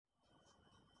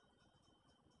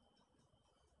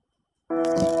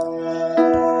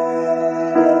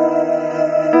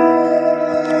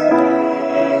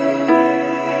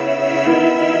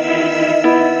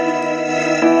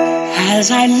As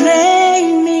I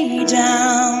lay me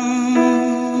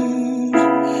down,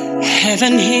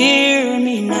 heaven hear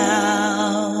me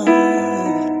now.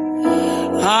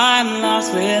 I'm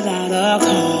lost without a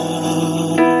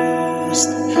cause,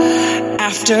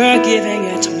 after giving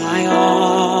it my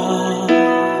all.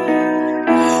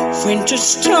 Winter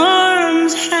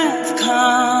storms have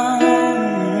come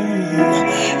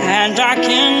and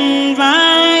darkened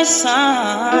my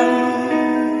sun.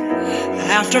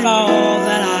 After all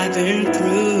that I've been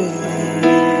through,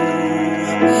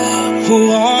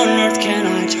 who on earth can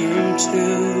I turn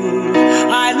to?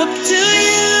 I look to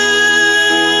you,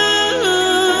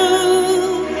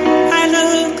 I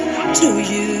look to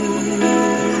you.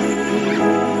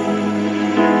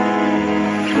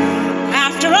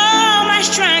 After all my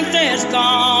strength is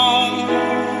gone,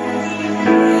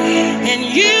 in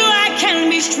you I can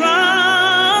be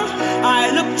strong.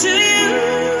 I look to you.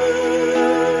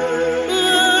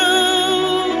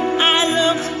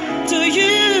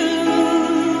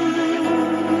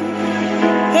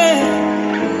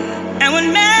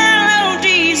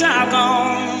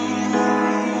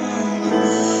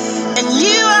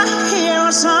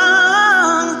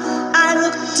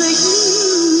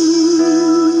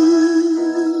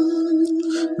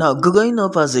 Now, growing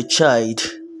up as a child,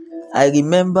 I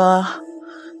remember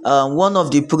one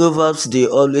of the proverbs they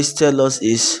always tell us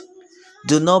is,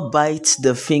 do not bite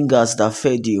the fingers that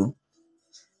fed you.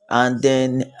 And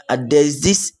then there's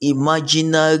this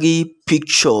imaginary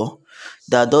picture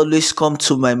that always come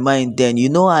to my mind. Then,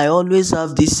 I always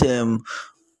have this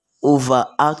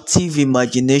overactive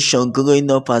imagination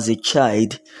growing up as a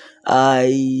child.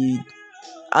 I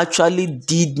actually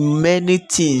did many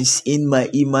things in my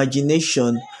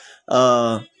imagination,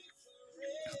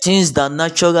 things that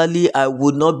naturally I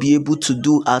would not be able to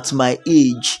do at my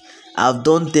age. I've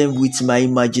done them with my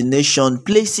imagination.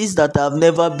 Places that I've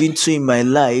never been to in my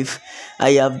life,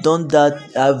 I have done that.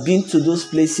 I've been to those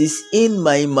places in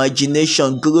my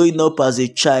imagination growing up as a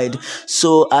child.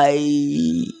 So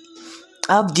I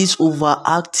have this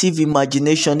overactive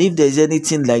imagination, if there's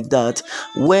anything like that,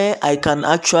 where I can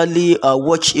actually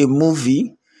watch a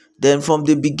movie, then from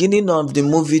the beginning of the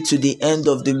movie to the end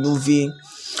of the movie,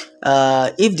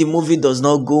 if the movie does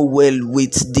not go well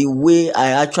with the way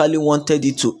I actually wanted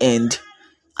it to end,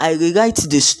 I rewrite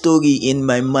the story in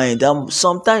my mind.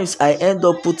 Sometimes I end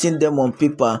up putting them on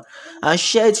paper and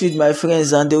share it with my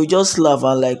friends, and they'll just laugh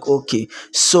and like, okay.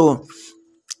 So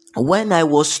when I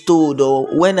was told, or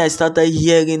when I started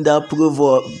hearing that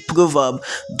proverb,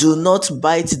 do not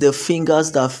bite the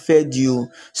fingers that fed you.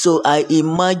 So I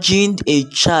imagined a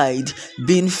child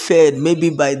being fed maybe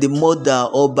by the mother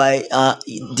or by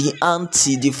the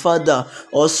auntie, the father,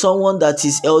 or someone that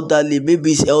is elderly, maybe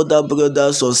his elder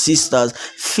brothers or sisters,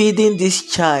 feeding this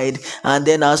child. And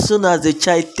then as soon as the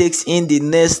child takes in the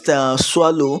next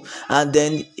swallow, and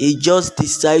then he just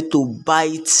decides to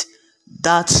bite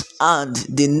that hand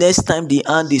the next time the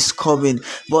hand is coming.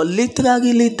 But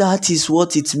literally that is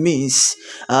what it means,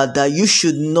 that you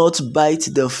should not bite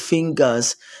the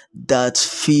fingers that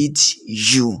feed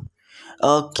you.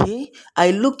 Okay,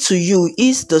 I Look to You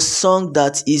is the song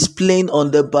that is playing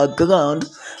on the background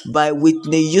by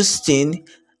Whitney Houston.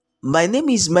 My name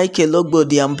is Michael Ogbo,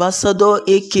 the ambassador,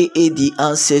 aka the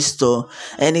ancestor,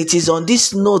 and it is on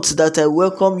this note that I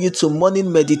welcome you to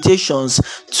morning meditations.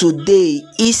 Today,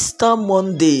 Easter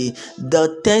Monday,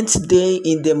 the 10th day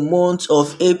in the month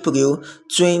of April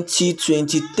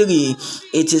 2023.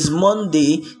 It is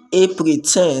Monday, April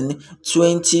 10,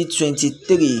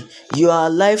 2023. You are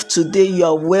alive today, you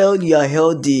are well, you are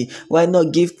healthy. Why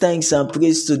not give thanks and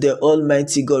praise to the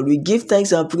Almighty God? We give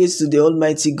thanks and praise to the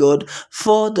Almighty God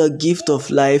for the gift of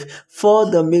life,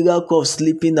 for the miracle of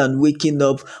sleeping and waking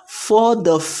up, for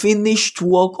the finished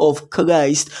work of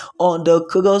Christ on the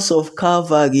cross of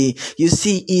Calvary. You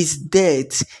see, his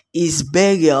death, his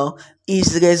burial,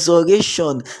 his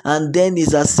resurrection, and then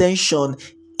his ascension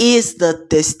is the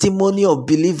testimony of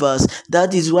believers.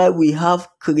 That is why we have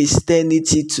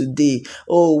Christianity today.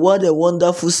 Oh, what a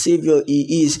wonderful Savior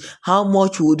he is. How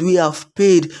much would we have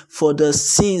paid for the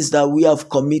sins that we have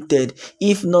committed,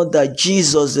 if not that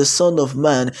Jesus, the Son of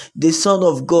Man, the Son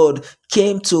of God,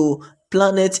 came to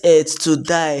planet Earth to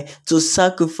die, to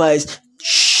sacrifice,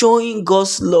 showing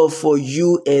God's love for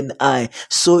you and I.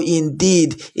 So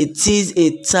indeed, it is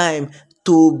a time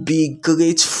to be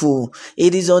grateful.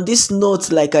 It is on this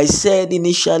note, like I said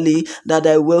initially, that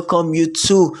I welcome you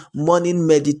to morning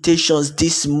meditations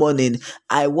this morning.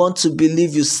 I want to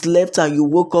believe you slept and you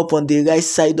woke up on the right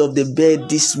side of the bed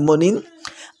this morning.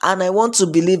 And I want to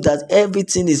believe that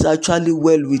everything is actually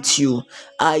well with you.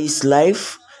 How is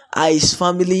life? How is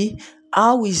family?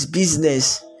 How is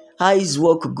business? How is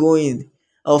work going?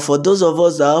 For those of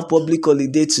us that have public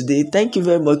holiday today, thank you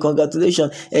very much.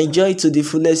 Congratulations. Enjoy it to the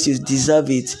fullest. You deserve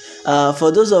it.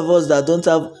 For those of us that don't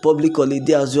have public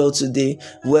holiday as well today,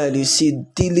 well, you see,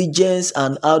 diligence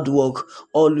and hard work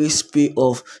always pay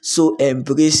off. So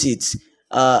embrace it.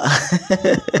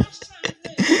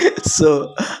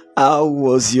 So, how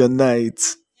was your night?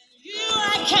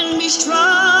 I can be strong.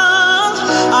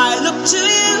 I look to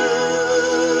you.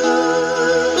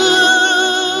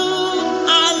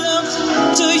 I look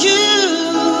to you.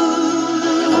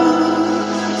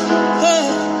 Yeah.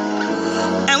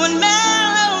 And when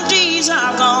melodies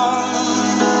are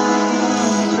gone,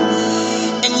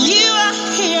 and you are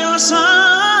hear a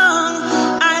song,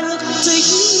 I look to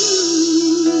you.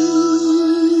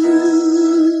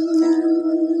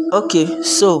 Okay,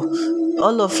 so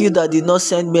all of you that did not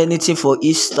send me anything for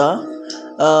Easter,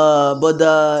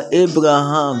 Brother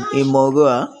Abraham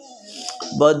Imoroa,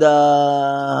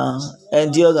 Brother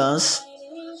Endurance,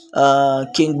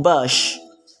 King Bash,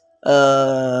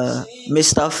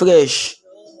 Mr. Fresh,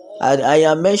 I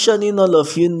am mentioning all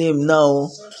of you name now,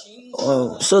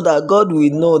 so that God will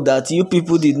know that you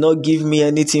people did not give me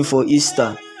anything for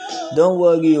Easter. Don't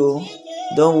worry,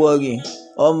 don't worry.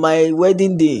 On my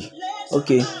wedding day,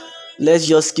 okay, let's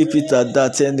just keep it at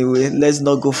that anyway. Let's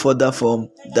not go further from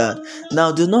that.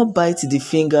 Now, do not bite the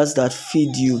fingers that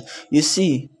feed you. You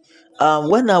see,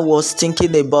 when I was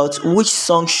thinking about which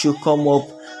song should come up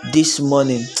this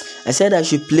morning, I said I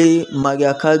should play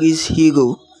Mariah Carey's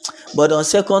Hero. But on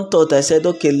second thought, I said,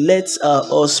 okay, let's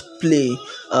us play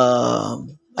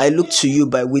I Look to You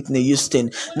by Whitney Houston.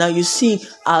 Now, you see,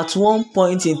 at one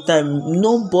point in time,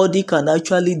 nobody can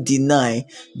actually deny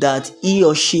that he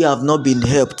or she have not been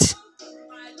helped.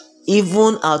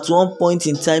 Even at one point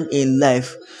in time in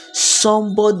life,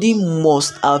 somebody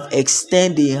must have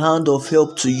extended a hand of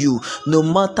help to you, no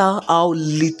matter how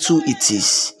little it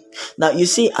is. Now, you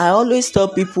see, I always tell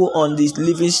people on this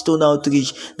Livingstone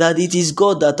Outreach that it is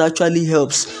God that actually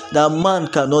helps, that man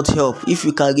cannot help. If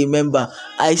you can remember,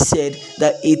 I said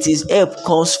that it is help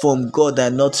comes from God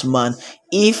and not man.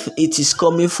 If it is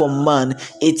coming from man,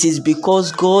 it is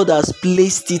because God has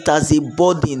placed it as a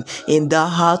burden in the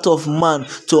heart of man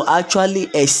to actually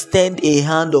extend a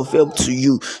hand of help to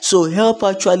you. So help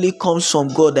actually comes from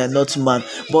God and not man.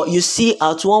 But you see,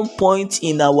 at one point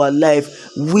in our life,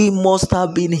 we must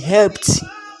have been helped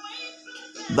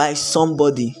by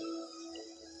somebody.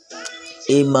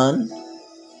 A man,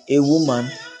 a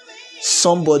woman,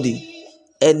 somebody,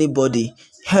 anybody.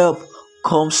 Help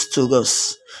comes to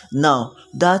us. Now,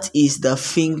 that is the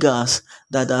fingers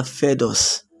that have fed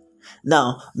us.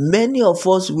 Now, many of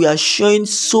us, we are showing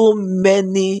so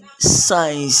many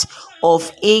signs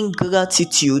of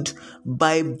ingratitude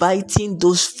by biting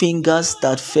those fingers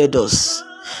that fed us.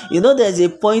 You know, there's a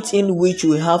point in which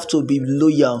we have to be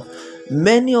loyal.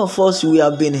 Many of us, we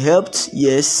have been helped,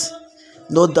 yes,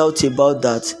 no doubt about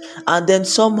that. And then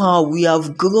somehow we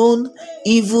have grown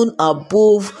even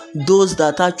above those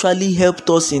that actually helped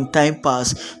us in time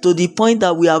past, to the point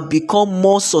that we have become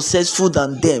more successful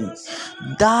than them.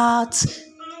 That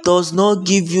does not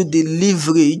give you the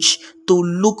leverage to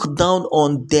look down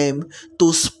on them,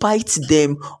 to spite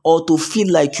them, or to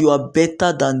feel like you are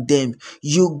better than them.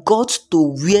 You got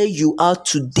to where you are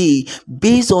today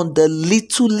based on the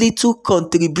little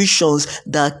contributions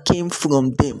that came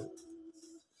from them.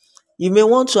 You may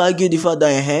want to argue the fact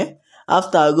that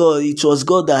after all, it was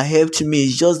God that helped me.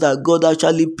 It's just that God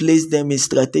actually placed them in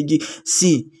strategy.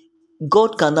 See,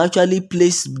 God can actually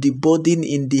place the burden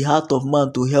in the heart of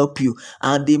man to help you,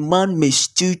 and the man may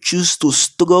still choose to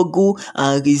struggle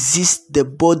and resist the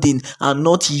burden and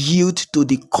not yield to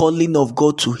the calling of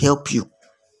God to help you.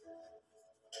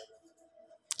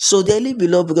 So, dearly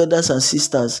beloved brothers and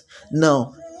sisters,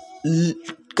 now,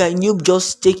 can you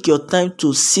just take your time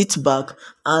to sit back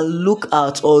and look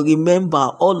at or remember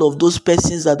all of those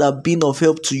persons that have been of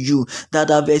help to you, that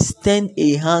have extended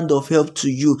a hand of help to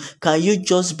you? Can you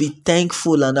just be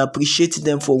thankful and appreciate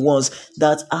them for once?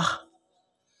 That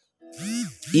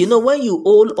you know, when you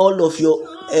hold all of your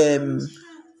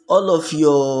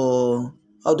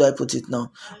how do I put it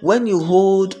now? When you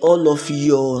hold all of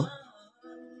your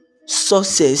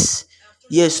success,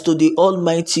 yes, to the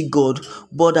Almighty God,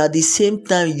 but at the same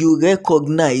time you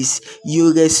recognize,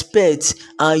 you respect,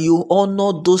 and you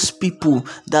honor those people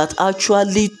that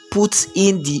actually put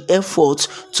in the effort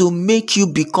to make you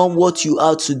become what you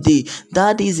are today.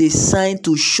 That is a sign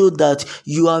to show that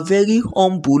you are very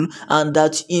humble, and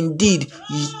that indeed,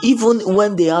 even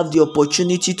when they have the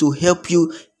opportunity to help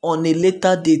you on a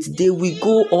later date, they will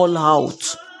go all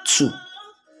out too.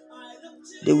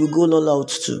 They will go all out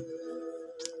too.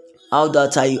 How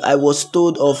that I was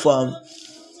told of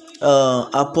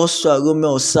Apostle Arome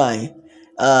Osai.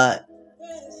 uh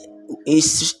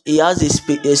he has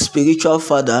a spiritual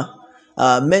father.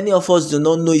 Many of us do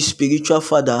not know his spiritual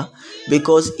father,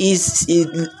 because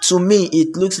to me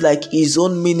it looks like his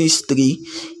own ministry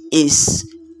is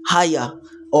higher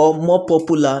or more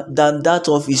popular than that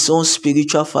of his own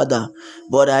spiritual father.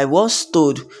 But I was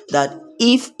told that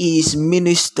if he is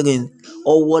ministering,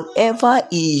 or whatever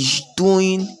he is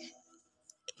doing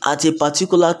at a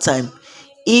particular time,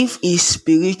 if his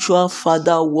spiritual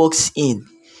father walks in,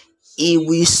 he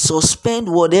will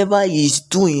suspend whatever he is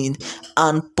doing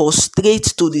and prostrate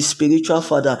to the spiritual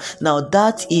father. Now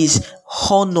that is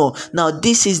honor. Now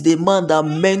this is the man that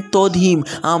mentored him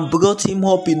and brought him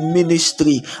up in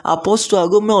ministry. Apostle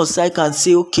Arome Osai can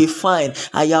say, okay, fine,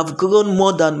 I have grown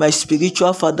more than my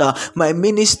spiritual father. My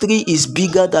ministry is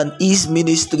bigger than his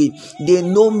ministry. They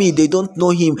know me, they don't know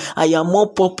him. I am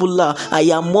more popular, I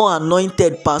am more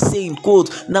anointed, per se, in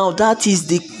quote. Now that is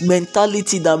the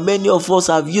mentality that many of us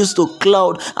have used to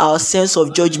cloud our sense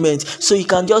of judgment. So you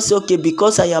can just say, okay,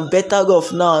 because I am better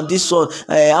off now, and this one,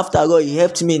 after all, he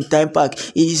helped me in time past.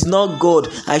 He is not God,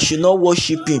 I should not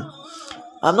worship him.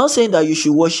 I'm not saying that you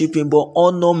should worship him, but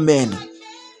honor men.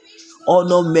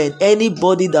 Honor men.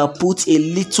 Anybody that puts a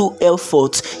little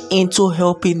effort into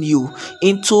helping you,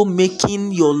 into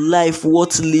making your life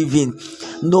worth living,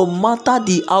 no matter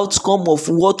the outcome of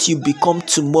what you become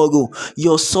tomorrow,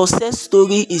 your success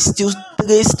story is still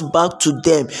traced back to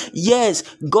them. Yes,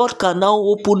 God can now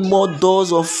open more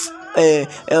doors of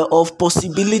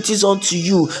possibilities unto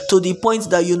you, to the point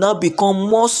that you now become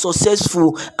more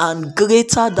successful and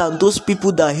greater than those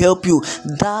people that help you.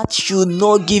 That should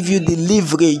not give you the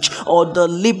leverage or the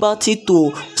liberty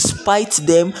to spite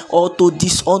them or to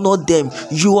dishonor them.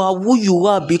 You are who you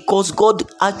are because God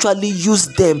actually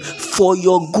used them for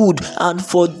your good and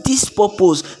for this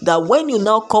purpose, that when you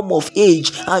now come of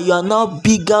age and you are now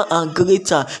bigger and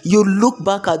greater, you look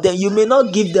back at them. You may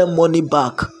not give them money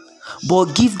back,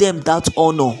 but give them that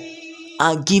honor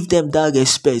and give them that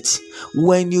respect.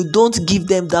 When you don't give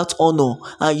them that honor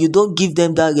and you don't give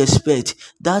them that respect,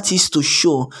 that is to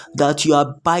show that you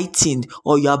are biting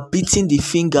or you are beating the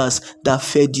fingers that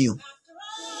fed you.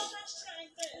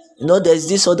 You know, there's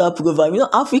this other proverb. You know,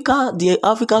 the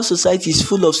African society is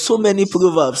full of so many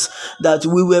proverbs that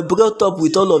we were brought up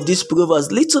with all of these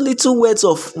proverbs, little words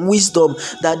of wisdom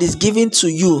that is given to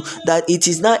you, that it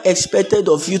is now expected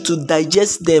of you to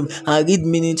digest them and read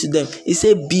meaning to them. It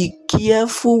said, be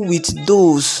careful with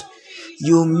those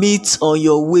you meet on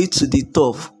your way to the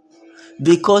top,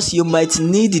 because you might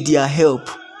need their help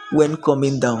when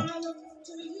coming down.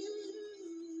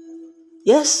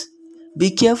 Yes.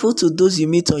 Be careful to those you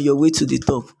meet on your way to the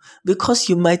top, because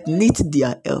you might need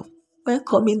their help when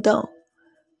coming down.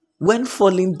 When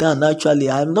falling down, actually,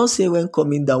 I'm not saying when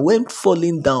coming down, when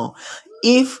falling down.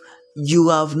 If you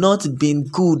have not been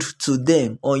good to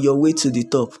them on your way to the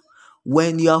top,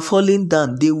 when you are falling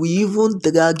down, they will even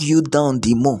drag you down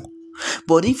the more.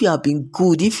 But if you have been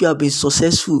good, if you have been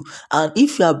successful, and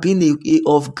if you have been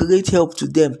of great help to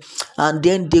them, and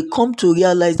then they come to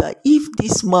realize that if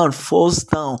this man falls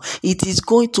down, it is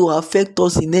going to affect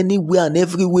us in any way and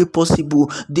every way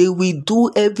possible, they will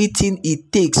do everything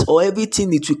it takes or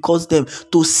everything it will cost them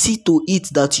to see to it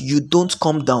that you don't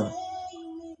come down.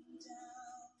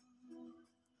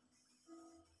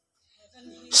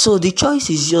 So the choice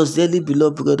is yours, dearly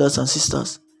beloved brothers and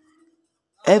sisters.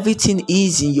 Everything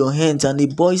is in your hands, and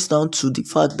it boils down to the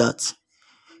fact that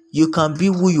you can be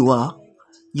who you are,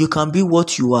 you can be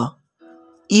what you are,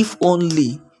 if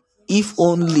only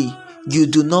you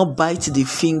do not bite the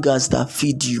fingers that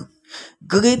feed you.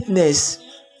 Greatness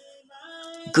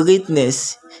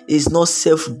is not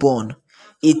self-born.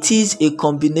 It is a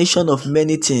combination of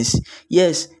many things.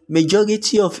 Yes,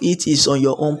 majority of it is on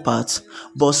your own part,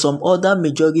 but some other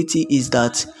majority is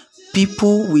that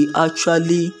people will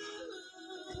actually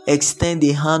extend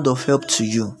a hand of help to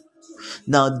you.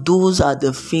 Now those are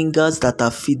the fingers that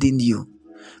are feeding you.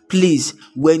 Please,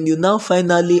 when you now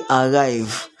finally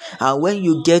arrive And when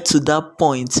you get to that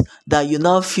point that you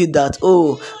now feel that,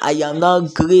 oh, I am now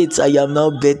great, I am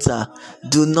now better,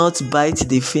 do not bite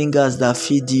the fingers that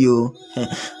feed you.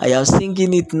 I am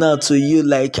singing it now to you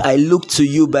like I Look to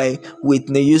You by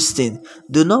Whitney Houston.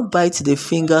 Do not bite the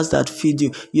fingers that feed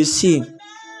you. You see,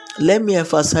 let me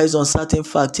emphasize on certain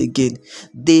fact again.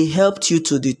 They helped you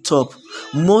to the top.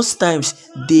 Most times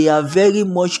they are very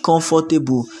much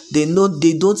comfortable. They know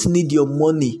they don't need your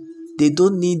money. They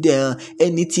don't need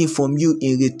anything from you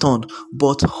in return,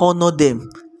 but honor them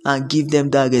and give them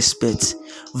that respect.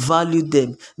 Value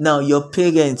them. Now your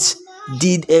parents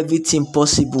did everything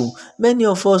possible. Many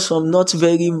of us from not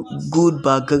very good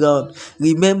background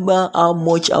remember how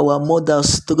much our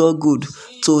mothers struggled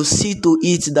to see to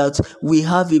it that we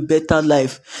have a better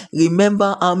life.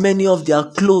 Remember how many of their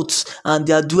clothes and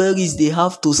their jewelries they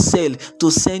have to sell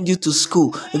to send you to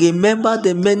school. Remember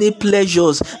the many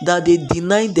pleasures that they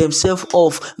denied themselves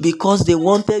of because they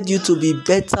wanted you to be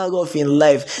better off in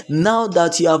life. Now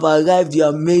that you have arrived, you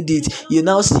have made it, you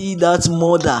now see that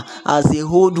mother as a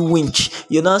old winch.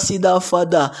 You now see that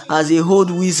father as a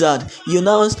old wizard. You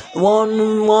now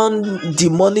one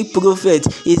demonic prophet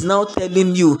is now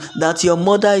telling you that your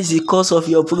mother is the cause of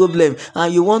your problem,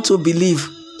 and you want to believe.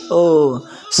 Oh,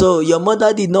 so your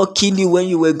mother did not kill you when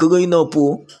you were growing up.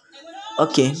 Oh,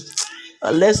 okay.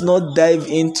 Let's not dive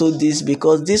into this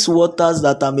because these waters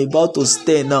that I'm about to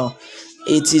stir now,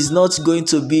 it is not going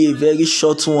to be a very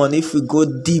short one if we go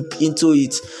deep into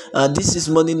it. This is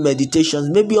morning meditations.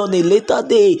 Maybe on a later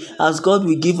day, as God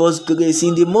will give us grace,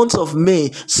 in the month of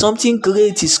May, something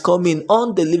great is coming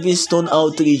on the Livingstone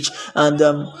Outreach, and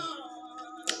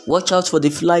watch out for the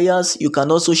flyers. You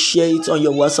can also share it on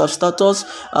your WhatsApp status,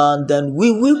 and then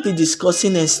we will be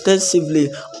discussing extensively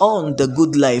on the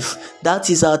good life. That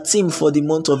is our theme for the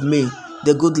month of May,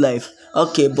 the good life.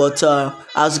 Okay, but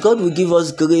as God will give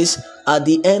us grace, at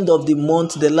the end of the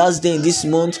month, the last day in this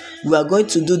month, we are going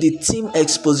to do the theme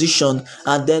exposition,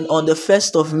 and then on the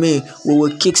 1st of May, we will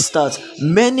kickstart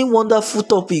many wonderful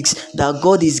topics that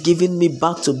God is giving me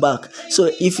back to back.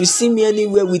 So if you see me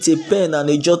anywhere with a pen and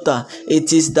a jotter,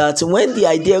 it is that when the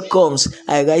idea comes,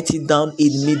 I write it down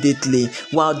immediately.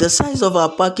 Wow, the size of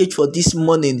our package for this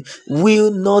morning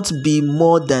will not be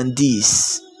more than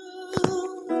this.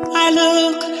 I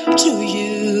look to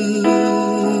you.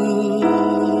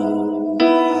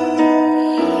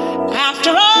 After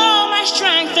all my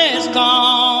strength is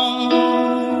gone,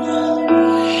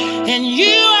 in you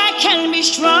I can be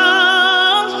strong.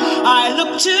 I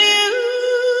look to you.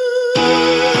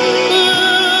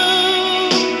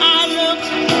 I look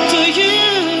to you.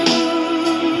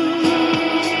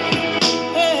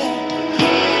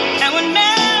 Yeah. And when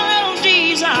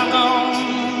melodies are gone,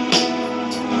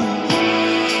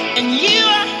 and you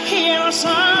are here a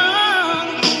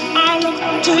song, I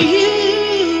look to you.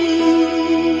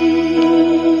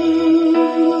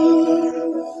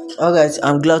 Alright,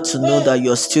 I'm glad to know that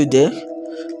you're still there.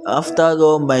 After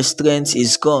all my strength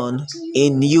is gone,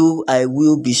 in you I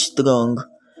will be strong.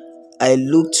 I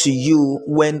look to you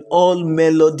when all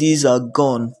melodies are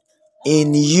gone.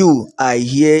 In you I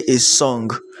hear a song.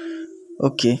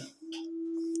 Okay,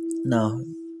 now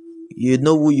you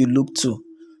know who you look to.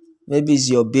 Maybe it's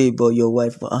your babe or your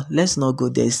wife, but let's not go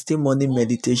there. It's still morning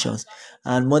meditations,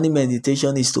 and morning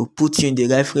meditation is to put you in the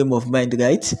right frame of mind,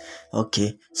 right?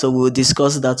 Okay, so we'll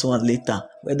discuss that one later,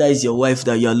 whether it's your wife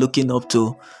that you're looking up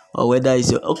to or whether it's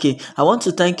your... Okay, I want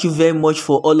to thank you very much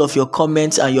for all of your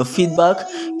comments and your feedback.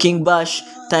 King Bash,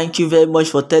 thank you very much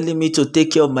for telling me to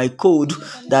take care of my code,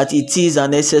 that it is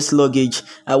an SS luggage.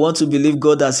 I want to believe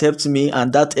God has helped me,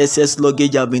 and that SS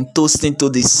luggage have been toasting to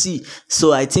the sea.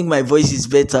 So I think my voice is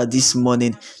better this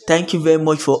morning. Thank you very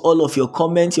much for all of your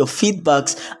comments, your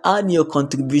feedbacks, and your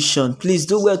contribution. Please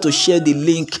do well to share the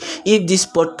link. If this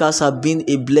podcast have been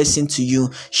a blessing to you,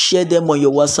 share them on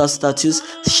your WhatsApp status,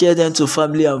 share them to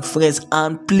family and friends,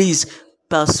 and please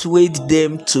persuade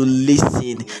them to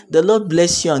listen. The Lord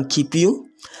bless you and keep you.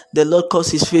 The Lord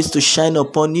cause his face to shine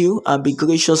upon you and be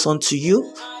gracious unto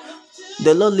you.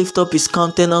 The Lord lift up his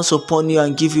countenance upon you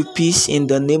and give you peace in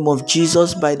the name of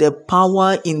Jesus, by the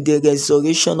power in the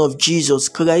resurrection of Jesus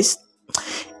Christ.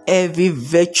 Every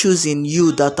virtues in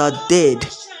you that are dead,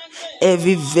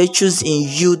 every virtues in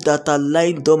you that are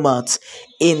lying dormant,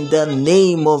 in the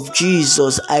name of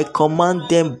Jesus, I command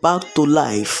them back to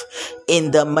life. In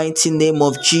the mighty name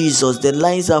of Jesus, the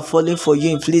lines are falling for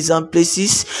you in pleasant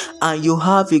places, and you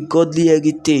have a godly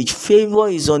heritage. Favor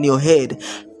is on your head,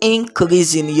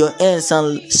 increase in your hands,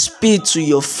 and speed to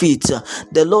your feet.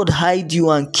 The Lord hide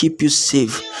you and keep you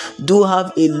safe. Do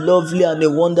have a lovely and a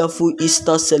wonderful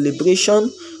Easter celebration.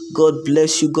 God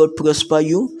bless you. God prosper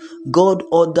you. God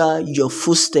order your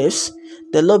footsteps.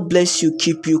 The Lord bless you,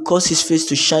 keep you, cause his face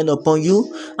to shine upon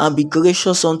you, and be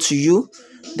gracious unto you.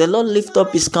 The Lord lift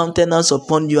up his countenance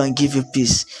upon you and give you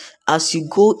peace. As you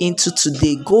go into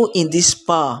today, go in this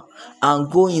power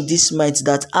and go in this might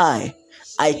that I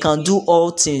can do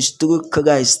all things through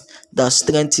Christ that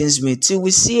strengthens me. Till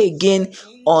we see again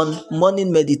on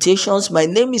morning meditations. My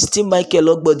name is Tim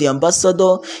Michael Ogbo, the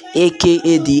ambassador,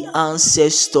 aka the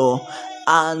ancestor.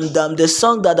 And the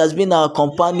song that has been our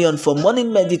companion for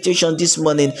morning meditation this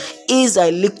morning is I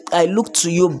Look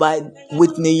to You by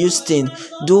Whitney Houston.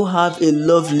 Do have a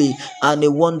lovely and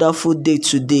a wonderful day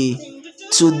today.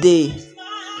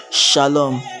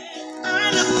 Shalom.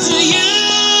 I look to you.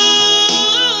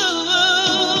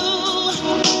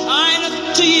 I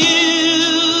look to you.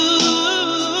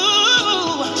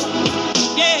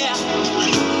 Yeah.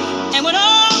 And when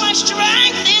all my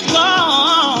strength is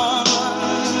gone,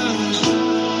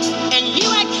 and you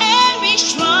I can be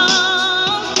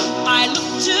strong, I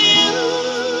look to you.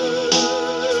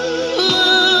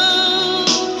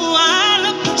 I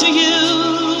look to you.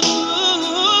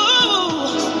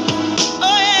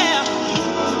 Oh yeah.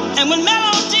 And when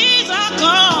melodies are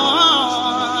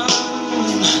gone,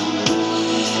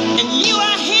 and you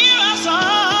I hear a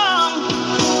song,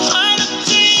 I look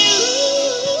to you.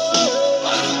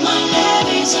 My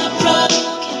levees are broken.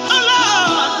 Oh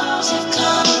Lord,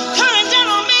 coming down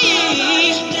on me.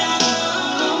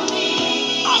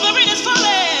 All the rain is falling.